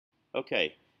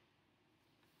Okay,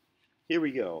 here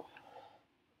we go.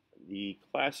 The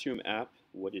classroom app,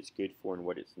 what it's good for and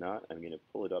what it's not. I'm going to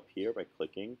pull it up here by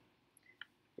clicking.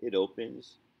 It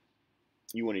opens.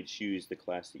 You want to choose the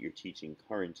class that you're teaching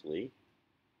currently.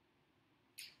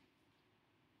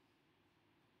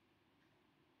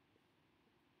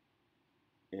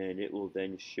 And it will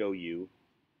then show you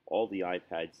all the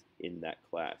iPads in that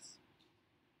class.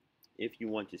 If you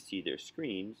want to see their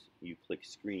screens, you click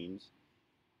Screens,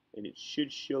 and it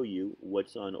should show you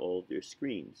what's on all of their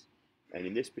screens. And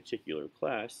in this particular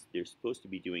class, they're supposed to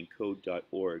be doing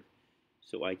code.org,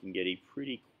 so I can get a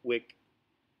pretty quick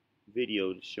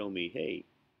video to show me, hey,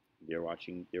 they're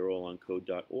all on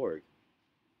code.org.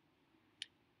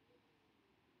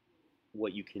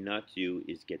 What you cannot do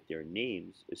is get their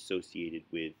names associated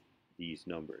with these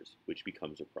numbers, which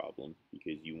becomes a problem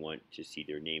because you want to see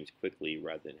their names quickly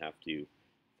rather than have to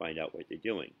find out what they're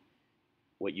doing.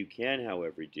 What you can,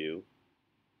 however, do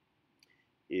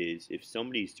is if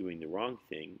somebody's doing the wrong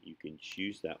thing, you can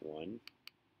choose that one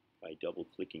by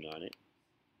double-clicking on it.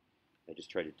 I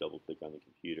just try to double-click on the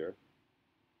computer,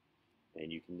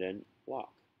 and you can then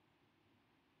lock.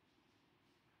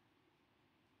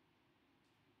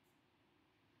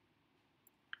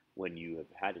 When you have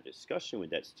had a discussion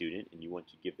with that student and you want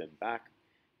to give them back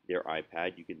their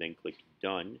iPad, you can then click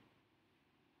Done.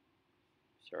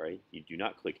 Sorry, you do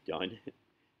not click Done.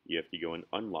 You have to go and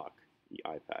unlock the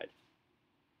iPad.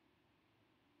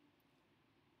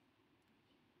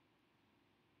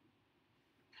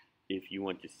 If you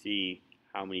want to see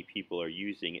how many people are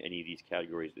using any of these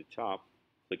categories at the top,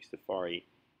 click Safari.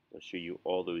 It'll show you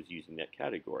all those using that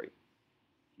category.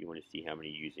 If you want to see how many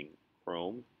are using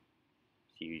Chrome,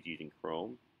 see who's using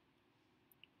Chrome,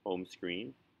 home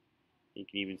screen. You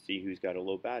can even see who's got a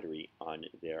low battery on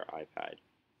their iPad.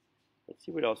 Let's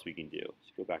see what else we can do.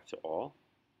 Let's go back to all.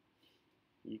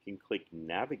 You can click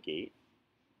Navigate.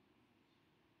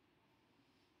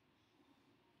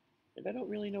 And I don't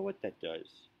really know what that does.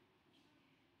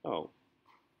 Oh,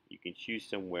 you can choose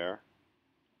somewhere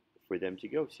for them to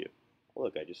go to.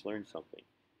 Look, I just learned something.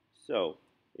 So,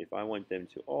 if I want them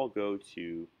to all go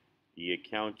to the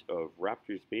account of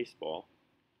Raptors Baseball,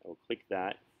 I will click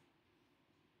that.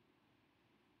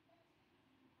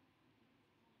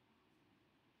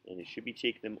 And it should be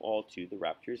taking them all to the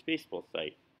Raptors Baseball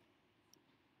site.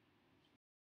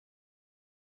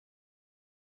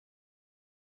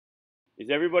 Is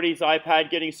everybody's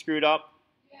iPad getting screwed up?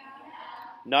 Yeah.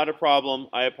 Not a problem.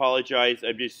 I apologize.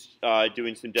 I'm just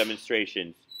doing some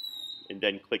demonstrations. And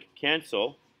then click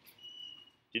Cancel.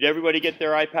 Did everybody get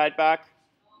their iPad back?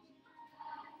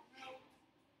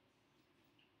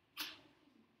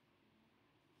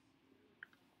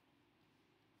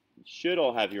 You should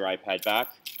all have your iPad back.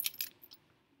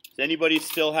 Does anybody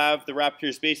still have the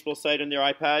Raptors baseball site on their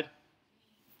iPad?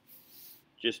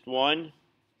 Just one?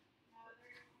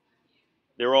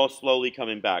 They're all slowly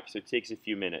coming back, so it takes a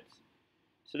few minutes.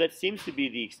 So that seems to be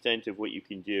the extent of what you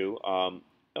can do.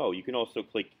 Oh, you can also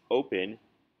click Open,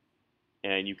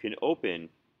 and you can open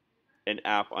an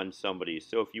app on somebody.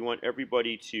 So if you want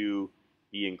everybody to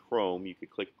be in Chrome, you could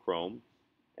click Chrome,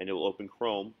 and it will open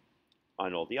Chrome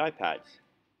on all the iPads,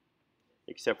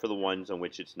 except for the ones on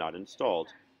which it's not installed.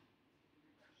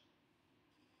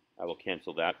 I will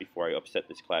cancel that before I upset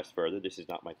this class further. This is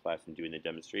not my class I'm doing the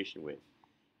demonstration with.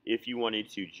 If you wanted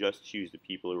to just choose the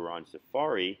people who are on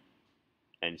Safari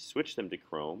and switch them to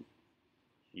Chrome,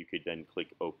 you could then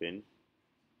click Open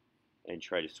and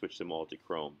try to switch them all to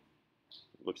Chrome.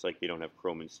 It looks like they don't have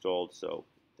Chrome installed, so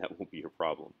that won't be a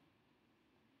problem.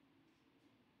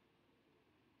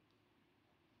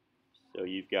 So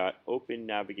you've got Open,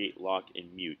 Navigate, Lock,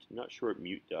 and Mute. I'm not sure what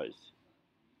Mute does.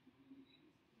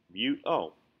 Mute,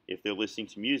 oh, if they're listening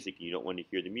to music and you don't want to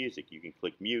hear the music, you can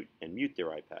click Mute and mute their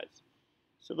iPads.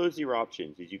 So those are your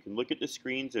options. Is you can look at the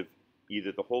screens of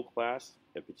either the whole class,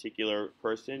 a particular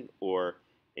person, or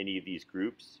any of these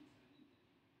groups.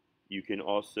 You can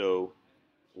also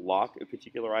lock a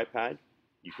particular iPad.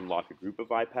 You can lock a group of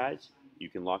iPads. You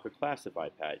can lock a class of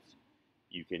iPads.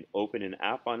 You can open an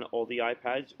app on all the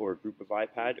iPads, or a group of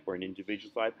iPad, or an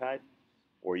individual's iPad,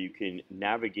 or you can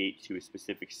navigate to a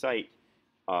specific site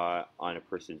on a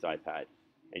person's iPad.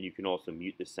 And you can also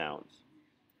mute the sounds.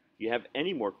 If you have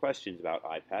any more questions about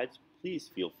iPads, please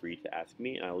feel free to ask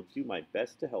me, and I will do my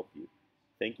best to help you.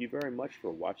 Thank you very much for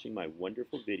watching my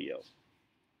wonderful video.